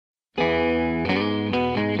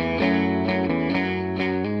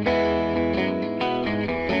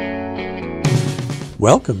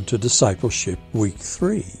Welcome to Discipleship Week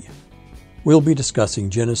 3. We'll be discussing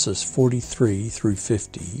Genesis 43 through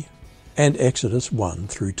 50 and Exodus 1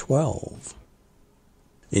 through 12.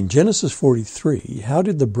 In Genesis 43, how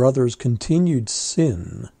did the brothers' continued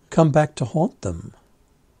sin come back to haunt them?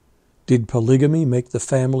 Did polygamy make the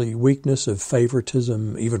family weakness of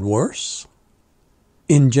favoritism even worse?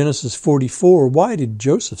 In Genesis 44, why did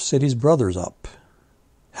Joseph set his brothers up?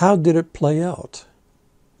 How did it play out?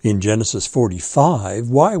 In Genesis 45,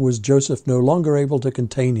 why was Joseph no longer able to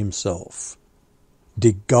contain himself?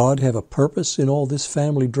 Did God have a purpose in all this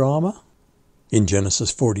family drama? In Genesis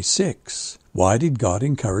 46, why did God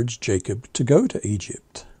encourage Jacob to go to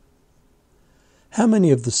Egypt? How many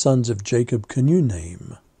of the sons of Jacob can you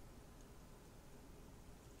name?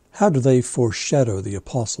 How do they foreshadow the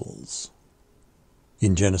apostles?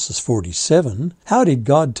 In Genesis 47, how did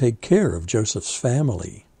God take care of Joseph's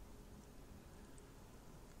family?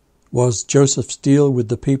 Was Joseph's deal with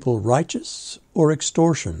the people righteous or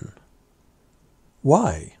extortion?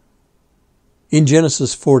 Why? In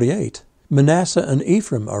Genesis 48, Manasseh and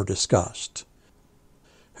Ephraim are discussed,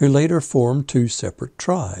 who later formed two separate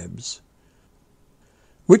tribes.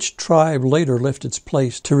 Which tribe later left its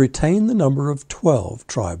place to retain the number of 12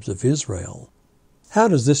 tribes of Israel? How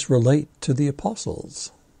does this relate to the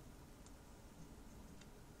apostles?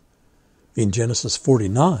 In Genesis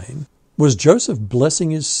 49, was Joseph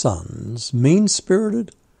blessing his sons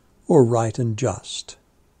mean-spirited or right and just?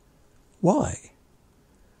 Why?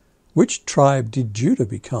 Which tribe did Judah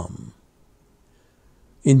become?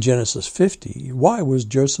 In Genesis 50, why was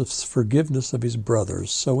Joseph's forgiveness of his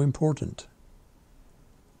brothers so important?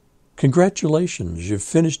 Congratulations, you've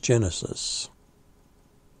finished Genesis.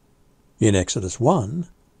 In Exodus 1,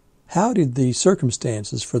 how did the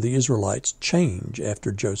circumstances for the Israelites change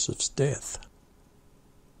after Joseph's death?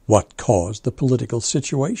 What caused the political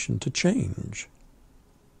situation to change?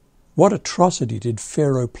 What atrocity did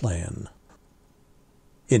Pharaoh plan?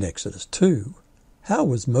 In Exodus 2, how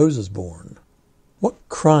was Moses born? What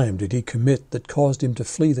crime did he commit that caused him to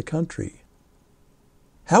flee the country?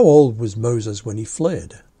 How old was Moses when he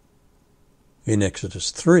fled? In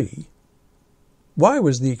Exodus 3, why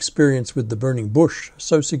was the experience with the burning bush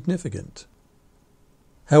so significant?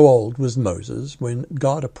 How old was Moses when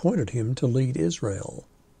God appointed him to lead Israel?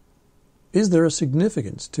 Is there a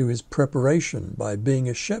significance to his preparation by being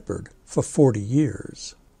a shepherd for 40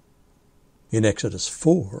 years? In Exodus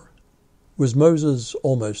 4, was Moses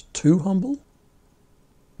almost too humble?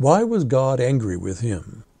 Why was God angry with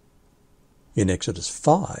him? In Exodus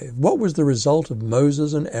 5, what was the result of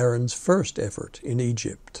Moses and Aaron's first effort in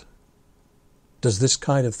Egypt? Does this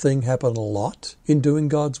kind of thing happen a lot in doing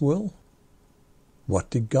God's will? What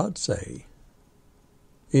did God say?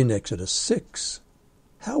 In Exodus 6,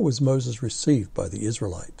 how was Moses received by the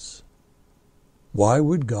Israelites? Why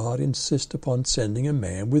would God insist upon sending a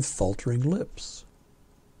man with faltering lips?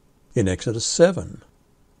 In Exodus 7,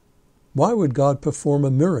 why would God perform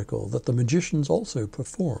a miracle that the magicians also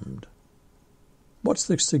performed? What's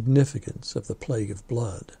the significance of the plague of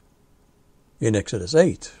blood? In Exodus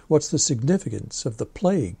 8, what's the significance of the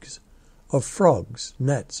plagues of frogs,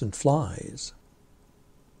 gnats, and flies?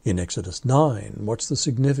 In Exodus 9, what's the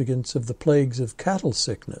significance of the plagues of cattle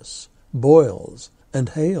sickness, boils, and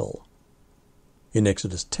hail? In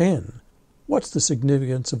Exodus 10, what's the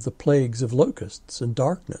significance of the plagues of locusts and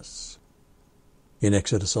darkness? In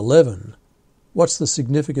Exodus 11, what's the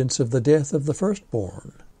significance of the death of the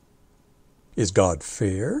firstborn? Is God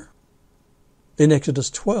fair? In Exodus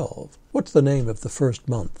 12, what's the name of the first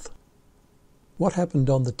month? What happened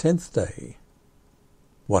on the 10th day?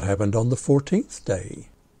 What happened on the 14th day?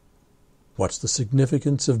 What's the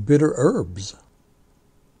significance of bitter herbs?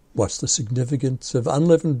 What's the significance of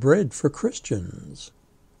unleavened bread for Christians?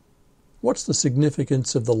 What's the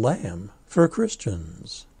significance of the lamb for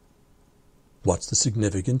Christians? What's the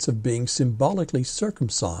significance of being symbolically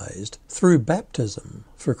circumcised through baptism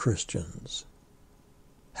for Christians?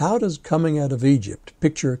 How does coming out of Egypt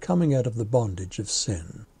picture coming out of the bondage of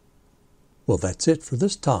sin? Well, that's it for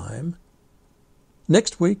this time.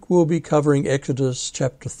 Next week we'll be covering Exodus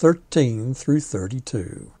chapter 13 through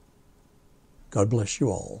 32. God bless you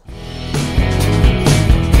all.